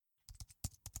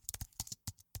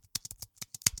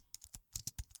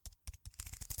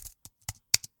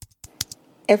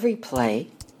Every play,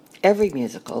 every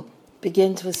musical,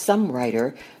 begins with some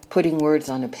writer putting words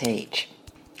on a page.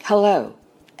 Hello,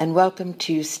 and welcome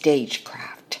to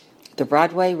Stagecraft, the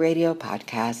Broadway radio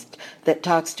podcast that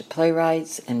talks to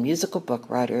playwrights and musical book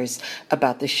writers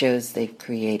about the shows they've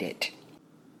created.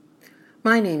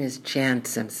 My name is Jan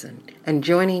Simpson, and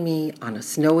joining me on a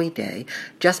snowy day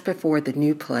just before the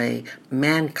new play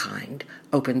Mankind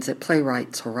opens at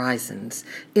Playwrights Horizons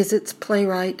is its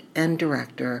playwright and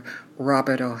director,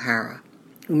 Robert O'Hara,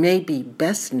 who may be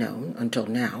best known, until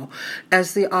now,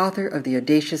 as the author of the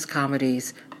audacious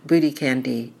comedies Booty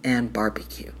Candy and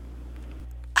Barbecue.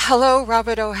 Hello,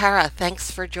 Robert O'Hara.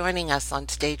 Thanks for joining us on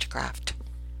Stagecraft.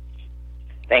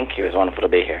 Thank you. It's wonderful to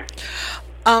be here.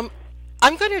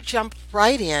 I'm going to jump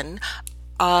right in.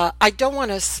 I don't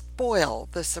want to spoil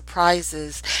the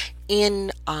surprises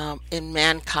in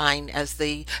Mankind as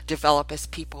they develop as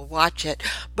people watch it,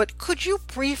 but could you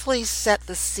briefly set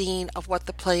the scene of what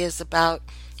the play is about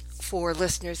for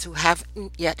listeners who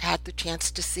haven't yet had the chance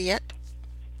to see it?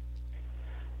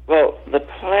 Well, the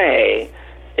play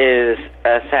is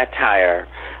a satire,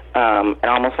 and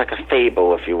almost like a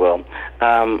fable, if you will.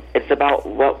 It's about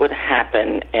what would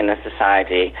happen in a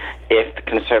society if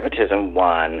conservatism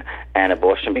won and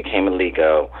abortion became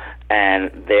illegal,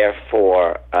 and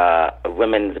therefore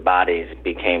women's bodies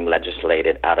became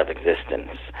legislated out of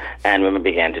existence, and women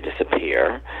began to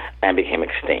disappear and became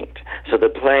extinct. So the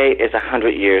play is 100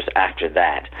 years after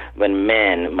that, when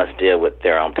men must deal with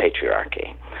their own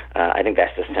patriarchy. I think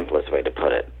that's the simplest way to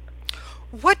put it.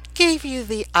 What gave you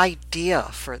the idea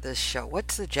for this show?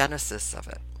 What's the genesis of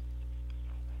it?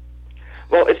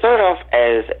 Well, it started off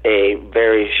as a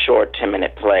very short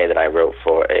 10-minute play that I wrote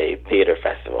for a theater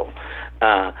festival.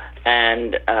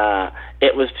 And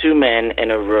it was two men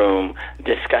in a room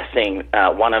discussing,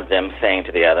 one of them saying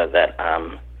to the other that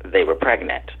they were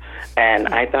pregnant. And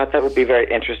I thought that would be very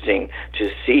interesting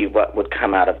to see what would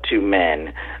come out of two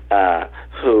men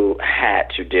who had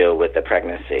to deal with the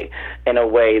pregnancy in a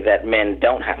way that men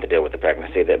don't have to deal with the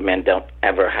pregnancy, that men don't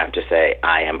ever have to say,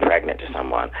 I am pregnant to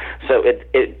someone. So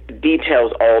it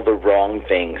details all the wrong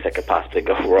things that could possibly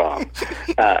go wrong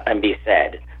and be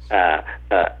said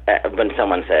when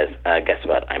someone says, guess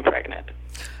what, I'm pregnant.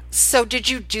 So did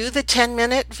you do the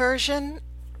 10-minute version?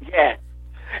 Yeah.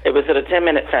 It was at a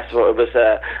 10-minute festival. It was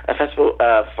a festival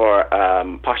for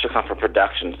Partial Comfort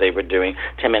Productions. They were doing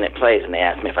 10-minute plays, and they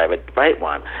asked me if I would write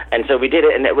one. And so we did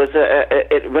it, and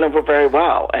it went over very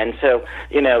well. And so,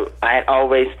 I had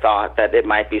always thought that it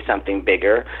might be something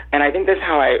bigger. And I think that's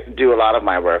how I do a lot of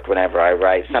my work whenever I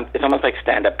write. It's almost like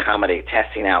stand-up comedy,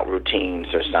 testing out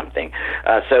routines or something.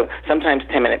 So sometimes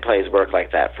 10-minute plays work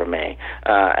like that for me.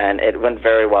 And it went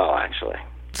very well, actually.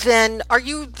 Then are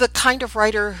you the kind of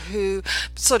writer who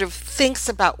sort of thinks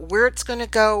about where it's going to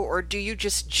go, or do you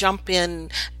just jump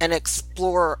in and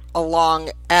explore along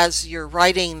as you're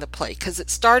writing the play? Because it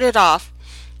started off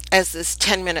as this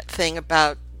 10-minute thing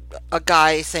about a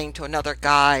guy saying to another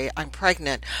guy, I'm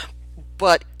pregnant,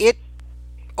 but it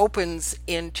opens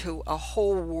into a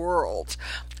whole world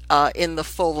in the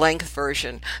full-length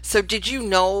version. So did you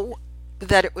know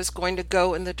that it was going to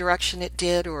go in the direction it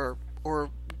did, or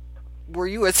were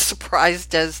you as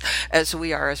surprised as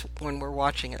we are when we're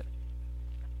watching it?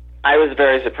 I was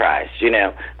very surprised.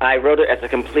 I wrote it as a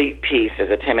complete piece, as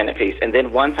a 10-minute piece, and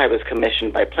then once I was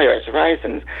commissioned by Playwrights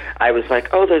Horizons, I was like,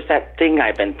 oh, there's that thing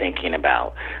I've been thinking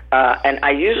about. And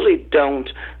I usually don't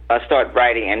start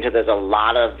writing until there's a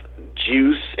lot of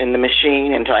juice in the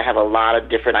machine, until I have a lot of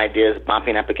different ideas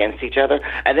bumping up against each other,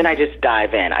 and then I just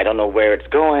dive in. I don't know where it's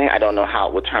going. I don't know how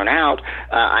it will turn out.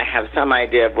 I have some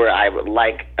idea of where I would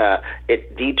like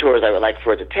detours I would like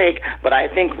for it to take, but I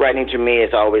think writing to me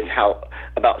is always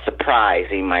about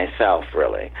surprising myself,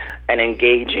 really, and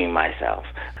engaging myself.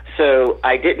 So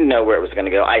I didn't know where it was going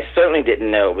to go. I certainly didn't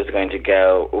know it was going to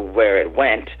go where it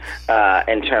went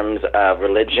in terms of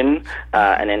religion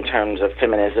and in terms of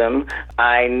feminism.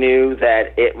 I knew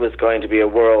that it was going to be a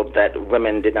world that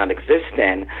women did not exist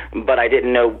in, but I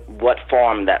didn't know what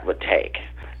form that would take.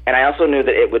 And I also knew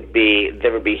that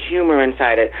there would be humor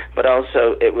inside it, but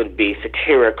also it would be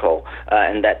satirical,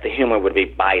 and that the humor would be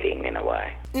biting in a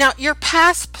way. Now, your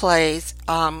past plays,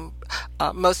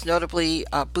 most notably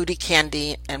Booty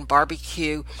Candy and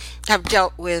Barbecue, have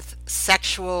dealt with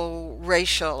sexual,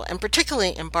 racial, and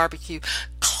particularly in Barbecue,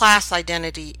 class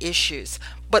identity issues.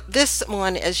 But this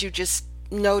one, as you just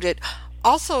noted,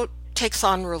 also takes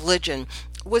on religion.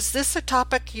 Was this a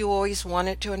topic you always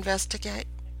wanted to investigate?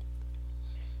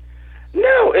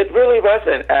 No, it really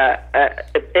wasn't.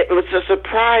 It was a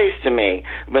surprise to me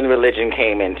when religion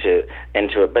came into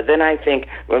it. But then I think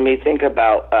when we think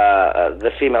about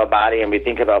the female body and we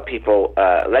think about people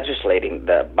legislating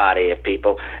the body of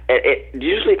people, it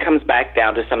usually comes back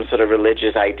down to some sort of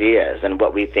religious ideas and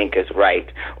what we think is right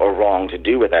or wrong to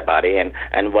do with our body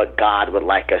and what God would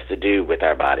like us to do with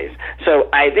our bodies. So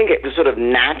I think it was sort of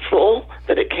natural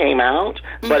that it came out,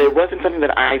 but it wasn't something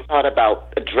that I thought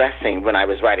about addressing when I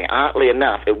was writing. Oddly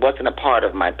enough, it wasn't a part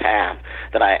of my path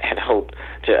that I had hoped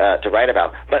to write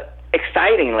about. But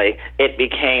excitingly, it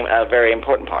became a very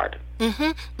important part.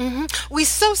 We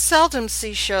so seldom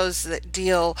see shows that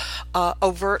deal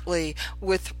overtly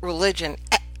with religion.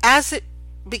 As it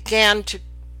began to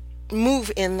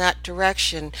move in that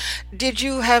direction, did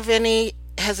you have any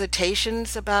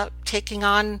hesitations about taking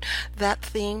on that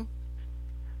theme?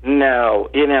 No,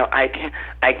 I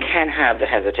can't have the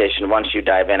hesitation once you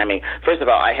dive in. I mean, first of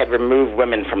all, I had removed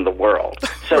women from the world,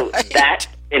 so right. That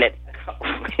in it,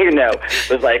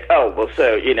 was like, oh, well,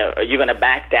 so are you going to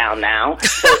back down now?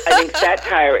 So I think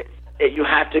satire, you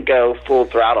have to go full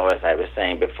throttle, as I was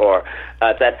saying before.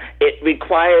 That it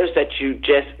requires that you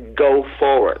just go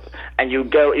forward and you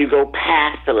go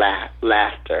past the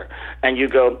laughter and you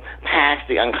go past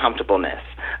the uncomfortableness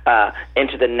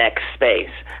into the next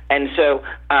space. And so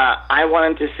I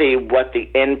wanted to see what the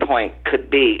end point could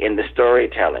be in the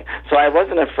storytelling. So I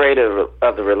wasn't afraid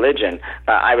of the religion.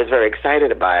 I was very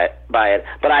excited by it,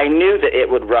 but I knew that it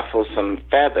would ruffle some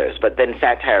feathers. But then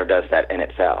satire does that in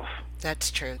itself. That's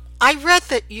true. I read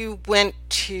that you went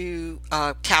to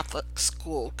Catholic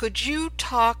school. Could you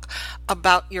talk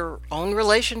about your own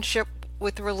relationship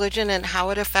with religion and how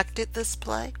it affected this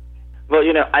play? Well,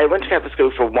 I went to Catholic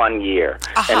school for 1 year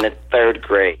in the third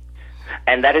grade.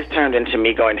 And that has turned into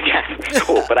me going to Catholic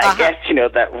school. But I guess,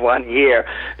 that 1 year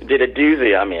did a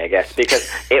doozy on me, I guess, because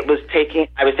I was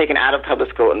taken out of public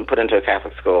school and put into a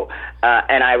Catholic school.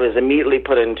 And I was immediately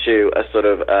put into a sort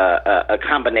of a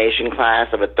combination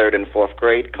class of a third and fourth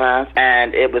grade class.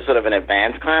 And it was sort of an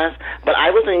advanced class. But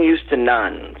I wasn't used to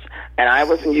nuns. And I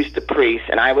wasn't used to priests,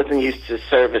 and I wasn't used to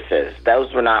services.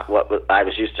 Those were not what I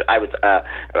was used to. I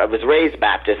was raised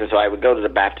Baptist, and so I would go to the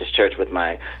Baptist church with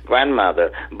my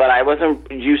grandmother, but I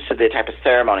wasn't used to the type of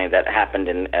ceremony that happened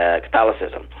in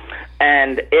Catholicism.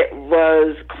 And it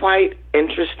was quite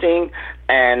interesting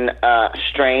and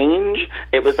strange.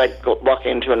 It was like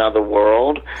walking into another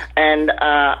world. And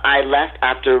I left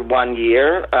after 1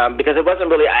 year because it wasn't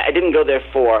really, I didn't go there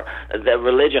for the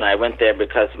religion. I went there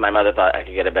because my mother thought I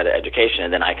could get a better education.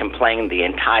 And then I complained the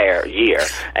entire year,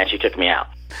 and she took me out.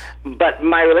 But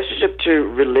my relationship to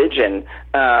religion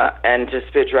and to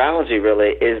spirituality really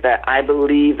is that I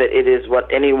believe that it is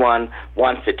what anyone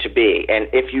wants it to be. And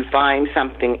if you find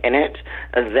something in it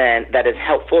then that is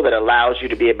helpful, that allows you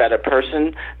to be a better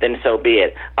person, then so be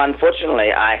it.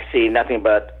 Unfortunately, I see nothing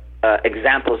but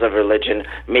examples of religion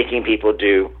making people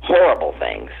do horrible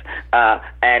things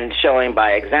and showing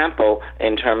by example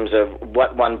in terms of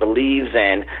what one believes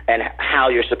in and how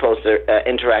you're supposed to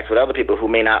interact with other people who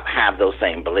may not have those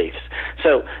same beliefs.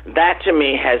 So that to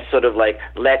me has sort of like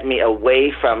led me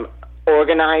away from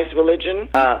organized religion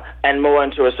and more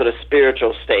into a sort of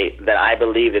spiritual state that I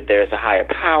believe that there is a higher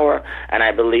power, and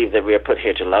I believe that we are put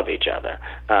here to love each other.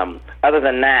 Other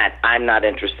than that, I'm not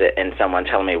interested in someone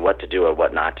telling me what to do or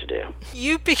what not to do.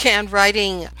 You began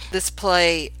writing this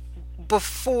play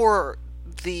before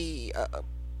the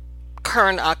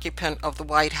current occupant of the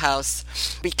White House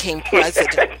became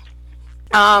president.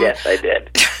 Yes, I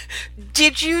did.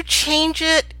 Did you change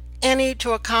it any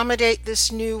to accommodate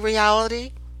this new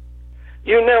reality?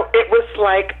 It was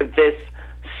like this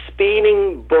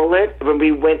speeding bullet when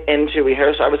we went into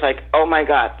rehearsal. I was like, oh my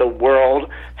God, the world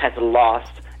has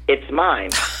lost its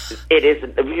mind.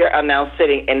 We are now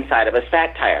sitting inside of a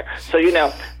satire. So,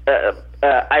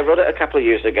 I wrote it a couple of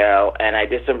years ago, and I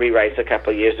did some rewrites a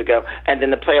couple of years ago, and then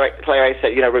the playwright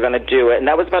said, we're going to do it. And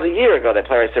that was about a year ago that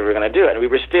playwright said we were going to do it. And we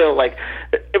were still like,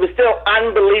 it was still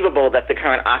unbelievable that the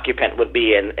current occupant would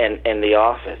be in the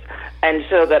office. And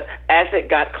so that as we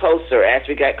got closer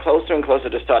and closer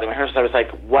to starting rehearsal, I was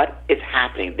like, what is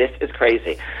happening? This is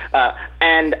crazy.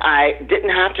 And I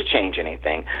didn't have to change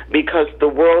anything because the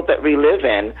world that we live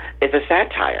in is a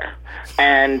satire.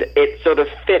 And it sort of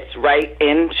fits right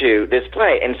into this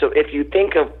play. And so if you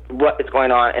think of what is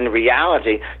going on in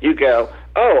reality, you go,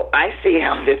 oh, I see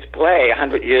how this play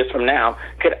 100 years from now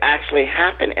could actually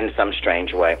happen in some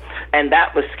strange way. And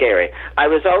that was scary. I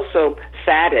was also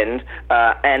saddened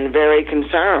and very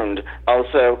concerned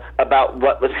also about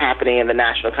what was happening in the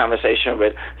national conversation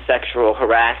with sexual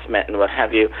harassment and what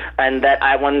have you, and that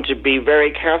I wanted to be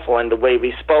very careful in the way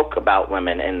we spoke about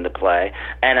women in the play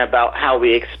and about how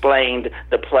we explained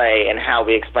the play and how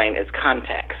we explained its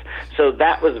context. So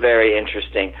that was very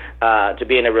interesting, to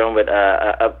be in a room with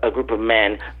a group of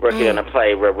men working on a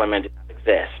play where women did not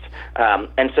exist.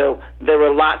 And so there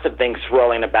were lots of things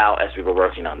swirling about as we were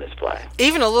working on this play.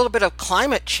 Even a little bit of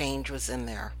climate change was in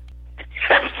there.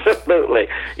 Absolutely.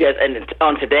 Yes, and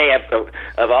on today,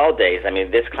 of all days, I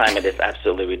mean, this climate is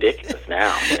absolutely ridiculous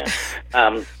now. You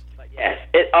know? But yes,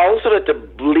 it all sort of to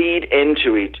bleed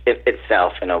into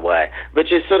itself in a way,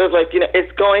 which is sort of like, you know,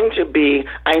 it's going to be,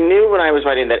 I knew when I was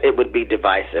writing that it would be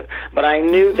divisive, but I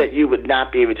knew that you would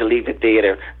not be able to leave the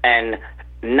theater and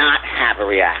not have a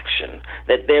reaction,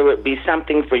 that there would be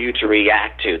something for you to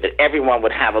react to, that everyone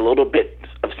would have a little bit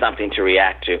of something to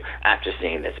react to after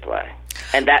seeing this play.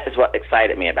 And that is what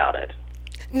excited me about it.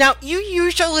 Now, you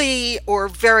usually or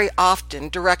very often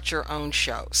direct your own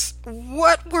shows.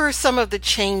 What were some of the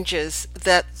changes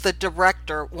that the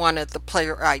director wanted the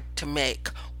playwright to make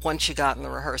once you got in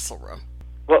the rehearsal room?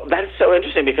 Well, that's so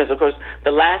interesting because, of course,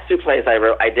 the last two plays I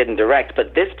wrote, I didn't direct,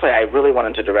 but this play I really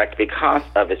wanted to direct because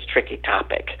of its tricky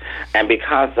topic and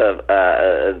because of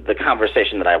the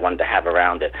conversation that I wanted to have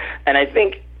around it. And I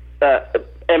think,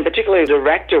 and particularly the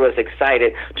director was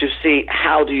excited to see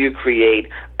how do you create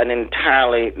an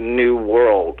entirely new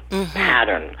world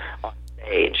pattern on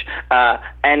stage.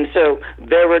 And so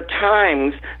there were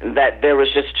times that there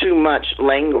was just too much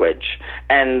language,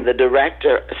 and the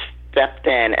director stepped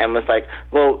in and was like,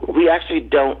 well, we actually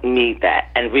don't need that.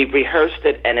 And we've rehearsed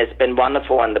it, and it's been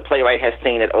wonderful, and the playwright has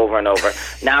seen it over and over.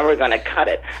 Now we're going to cut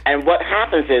it. And what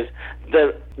happens is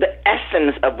the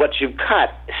essence of what you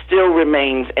cut still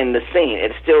remains in the scene.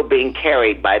 It's still being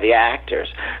carried by the actors.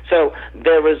 So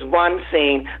there was one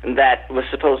scene that was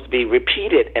supposed to be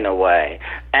repeated in a way,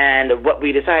 and what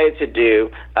we decided to do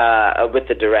with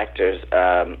the director's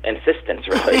insistence,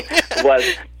 really,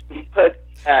 was put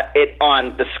it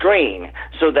on the screen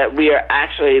so that we are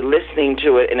actually listening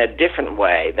to it in a different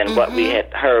way than what we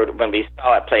had heard when we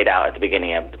saw it played out at the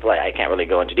beginning of the play. I can't really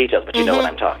go into details, but you know what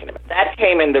I'm talking about. That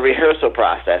came in the rehearsal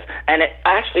process, and it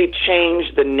actually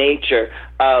changed the nature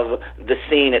of the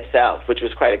scene itself, which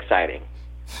was quite exciting.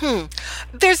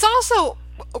 There's also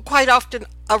quite often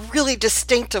a really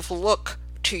distinctive look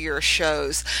to your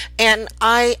shows, and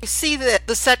I see that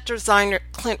the set designer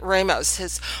Clint Ramos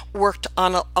has worked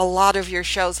on a lot of your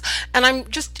shows, and I'm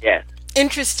just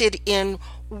interested in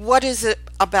what is it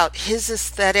about his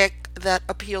aesthetic that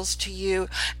appeals to you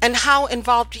and how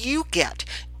involved you get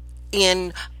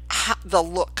in the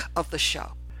look of the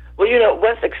show. Well, you know,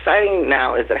 what's exciting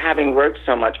now is that having worked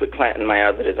so much with Clint and my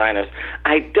other designers,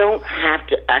 I don't have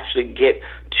to actually get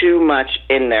too much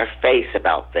in their face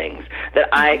about things, that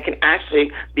I can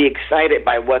actually be excited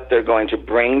by what they're going to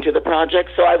bring to the project.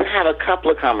 So I would have a couple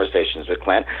of conversations with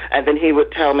Clint, and then he would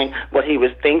tell me what he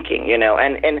was thinking, you know,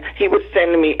 and he would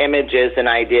send me images and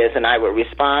ideas, and I would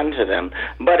respond to them.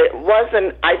 But it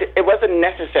wasn't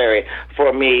necessary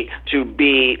for me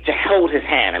to hold his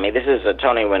hand. I mean, this is a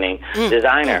Tony-winning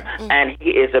designer, and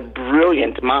he is a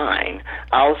brilliant mind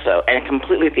also, and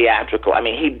completely theatrical. I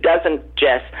mean, he doesn't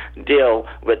just deal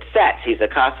with sets. He's a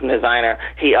costume designer.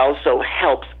 He also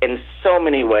helps in so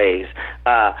many ways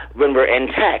when we're in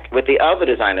tech with the other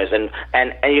designers,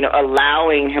 and you know,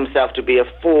 allowing himself to be a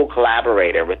full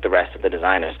collaborator with the rest of the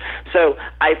designers. So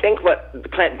I think what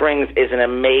Clint brings is an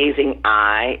amazing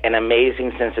eye, an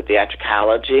amazing sense of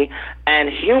theatricality and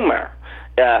humor.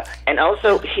 And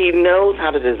also he knows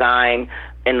how to design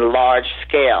in large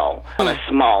scale on a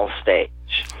small stage.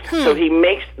 So he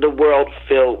makes the world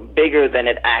feel bigger than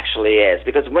it actually is.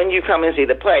 Because when you come and see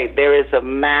the play, there is a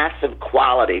massive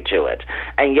quality to it.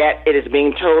 And yet it is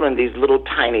being told in these little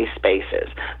tiny spaces,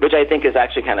 which I think is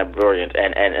actually kind of brilliant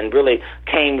and really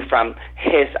came from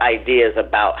his ideas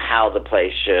about how the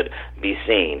play should be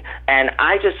seen. And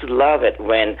I just love it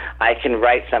when I can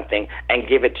write something and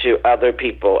give it to other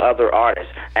people, other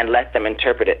artists, and let them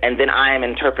interpret it. And then I am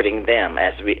interpreting them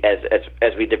as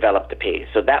we develop the piece.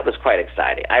 So that was quite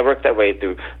exciting. I worked that way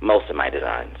through most of my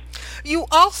designs. You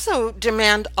also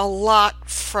demand a lot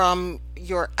from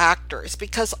your actors,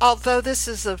 because although this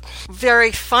is a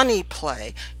very funny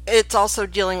play, it's also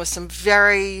dealing with some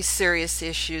very serious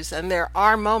issues, and there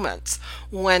are moments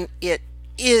when it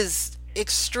is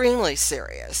extremely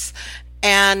serious.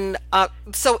 And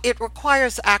so it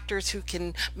requires actors who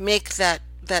can make that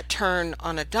turn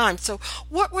on a dime. So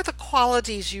what were the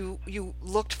qualities you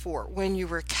looked for when you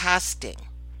were casting?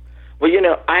 Well,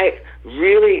 I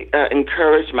really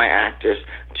encourage my actors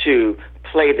to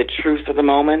play the truth of the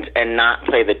moment and not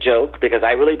play the joke, because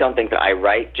I really don't think that I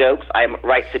write jokes. I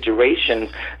write situations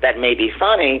that may be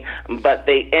funny, but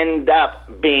they end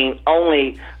up being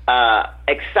only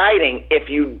exciting if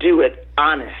you do it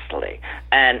honestly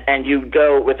and you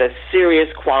go with a serious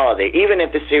quality, even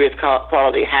if the serious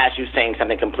quality has you saying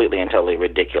something completely and totally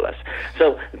ridiculous.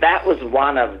 So that was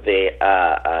one of the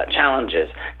challenges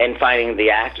in finding the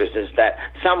actors, is that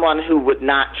someone who would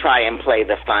not try and play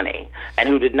the funny and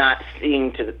who did not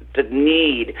seem to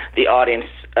need the audience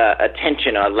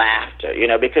attention or laughter,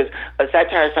 because a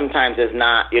satire sometimes is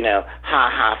not,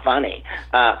 ha funny.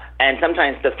 And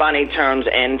sometimes the funny turns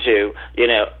into,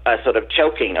 a sort of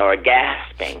choking or a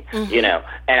gasping,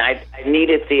 and I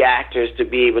needed the actors to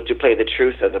be able to play the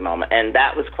truth of the moment, and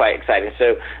that was quite exciting.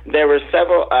 So there were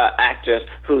several actors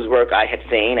whose work I had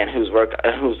seen and whose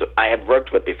I had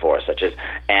worked with before, such as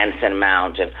Anson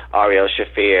Mount and Ariel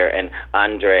Shafir and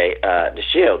Andre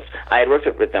DeShields. I had worked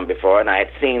with them before, and I had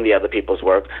seen the other people's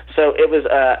work, so it was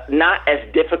not as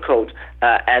difficult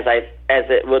as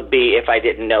it would be if I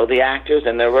didn't know the actors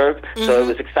and their work. So it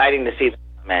was exciting to see them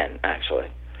come in, actually.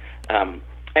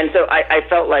 And so I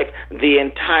felt like the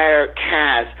entire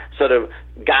cast sort of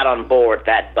got on board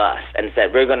that bus and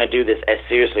said, we're going to do this as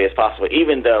seriously as possible,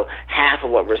 even though half of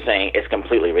what we're saying is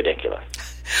completely ridiculous.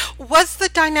 Was the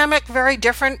dynamic very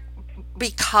different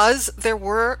because there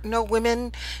were no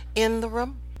women in the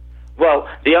room? Well,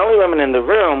 the only women in the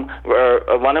room were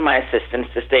one of my assistants,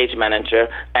 the stage manager,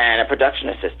 and a production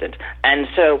assistant. And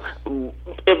so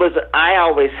I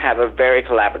always have a very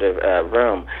collaborative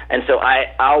room. And so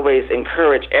I always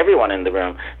encourage everyone in the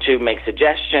room to make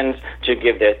suggestions, to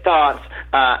give their thoughts.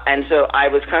 And so I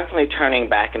was constantly turning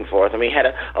back and forth. And we had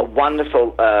a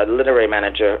wonderful literary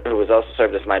manager who was also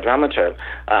served as my dramaturg,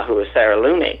 who was Sarah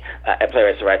Looney at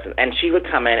Playwrights Horizon. And she would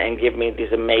come in and give me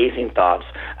these amazing thoughts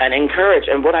and encourage.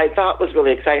 And what I thought was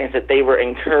really exciting is that they were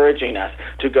encouraging us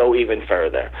to go even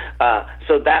further.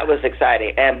 So that was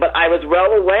exciting. But I was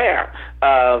well aware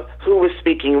of who was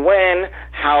speaking when,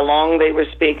 how long they were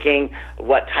speaking,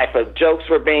 what type of jokes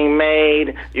were being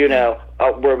made,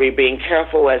 were we being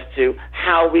careful as to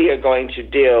how we are going to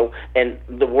deal in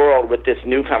the world with this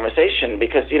new conversation?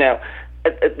 Because,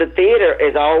 the theater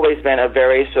has always been a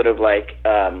very sort of like,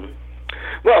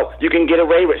 well, you can get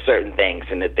away with certain things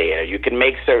in the theater. You can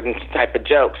make certain type of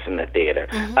jokes in the theater.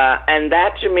 And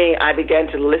that, to me, I began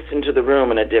to listen to the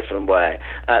room in a different way.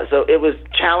 So it was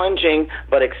challenging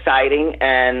but exciting,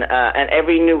 and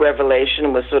every new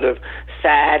revelation was sort of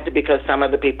sad, because some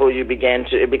of the people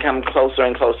it become closer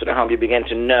and closer to home. You begin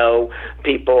to know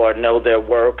people or know their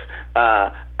work.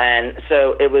 And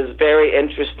so it was very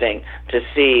interesting to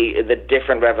see the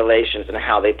different revelations and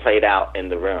how they played out in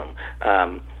the room.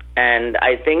 And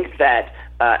I think that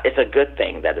it's a good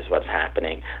thing that is what's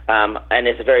happening. And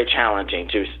it's very challenging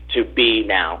to be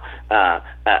now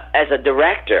as a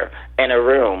director in a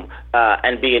room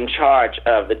and be in charge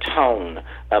of the tone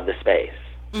of the space.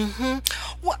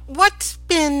 What's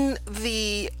been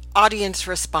the audience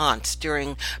response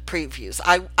during previews?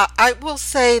 I will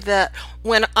say that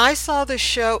when I saw the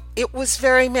show, it was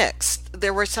very mixed.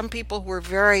 There were some people who were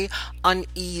very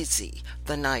uneasy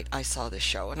the night I saw the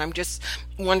show, and I'm just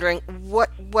wondering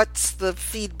what's the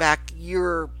feedback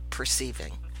you're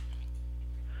perceiving?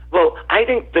 Well, I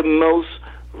think the most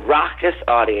raucous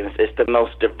audience is the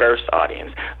most diverse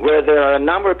audience, where there are a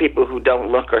number of people who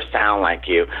don't look or sound like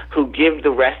you, who give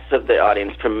the rest of the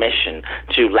audience permission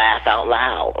to laugh out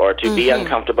loud or to be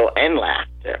uncomfortable in laughter.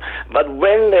 But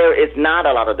when there is not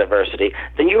a lot of diversity,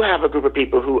 then you have a group of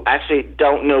people who actually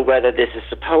don't know whether this is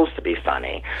supposed to be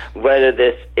funny, whether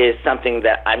this is something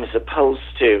that I'm supposed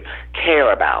to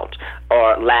care about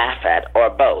or laugh at, or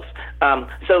both.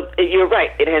 So you're right,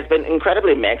 it has been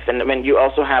incredibly mixed, and when you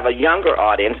also have a younger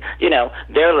audience,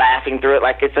 they're laughing through it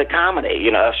like it's a comedy,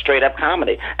 a straight-up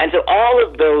comedy. And so all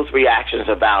of those reactions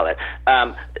are valid.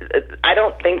 I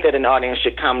don't think that an audience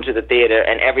should come to the theater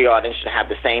and every audience should have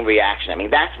the same reaction. I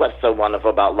mean, that's what's so wonderful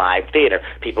about live theater.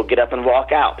 People get up and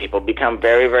walk out. People become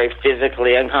very, very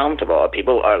physically uncomfortable.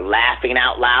 People are laughing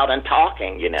out loud and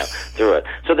talking, through it.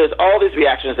 So there's all these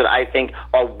reactions that I think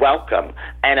are welcome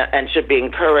and should be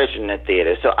encouraged in the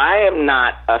theater. So I am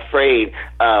not afraid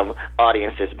of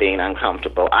audiences being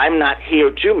uncomfortable. I'm not here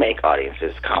to make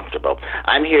audiences comfortable.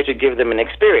 I'm here to give them an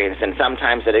experience, and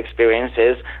sometimes that experience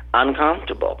is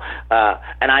uncomfortable.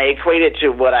 And I equate it to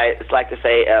what I like to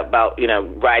say about,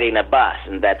 riding a bus,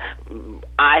 and that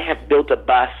I have built a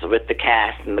bus with the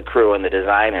cast and the crew and the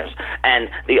designers, and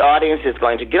the audience is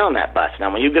going to get on that bus.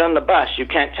 Now, when you get on the bus, you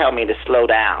can't tell me to slow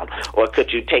down, or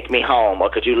could you take me home, or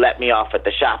could you let me off at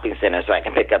the shopping center so I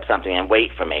can pick up something and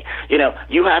wait for me? You know,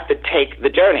 you have to take the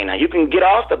journey. Now, you can get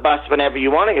off the bus whenever you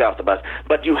want to get off the bus,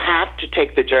 but you have to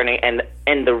take the journey and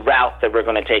the route that we're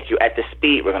going to take you, at the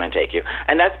speed we're going to take you.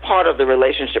 And that's part of the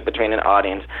relationship between an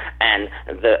audience and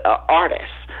the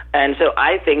artist. And so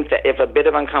I think that if a bit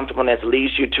of uncomfortableness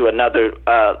leads you to another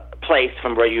place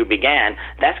from where you began,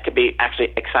 that could be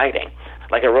actually exciting,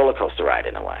 like a roller coaster ride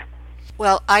in a way.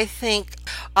 Well, I think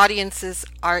audiences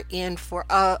are in for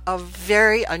a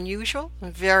very unusual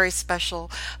and very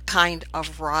special kind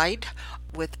of ride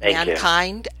with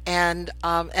mankind, and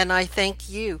I thank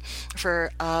you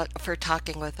for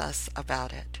talking with us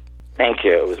about it. Thank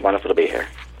you. It was wonderful to be here.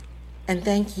 And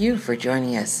thank you for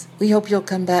joining us. We hope you'll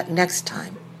come back next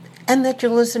time, and that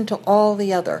you'll listen to all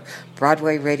the other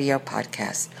Broadway Radio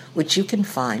podcasts, which you can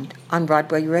find on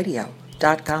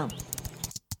BroadwayRadio.com.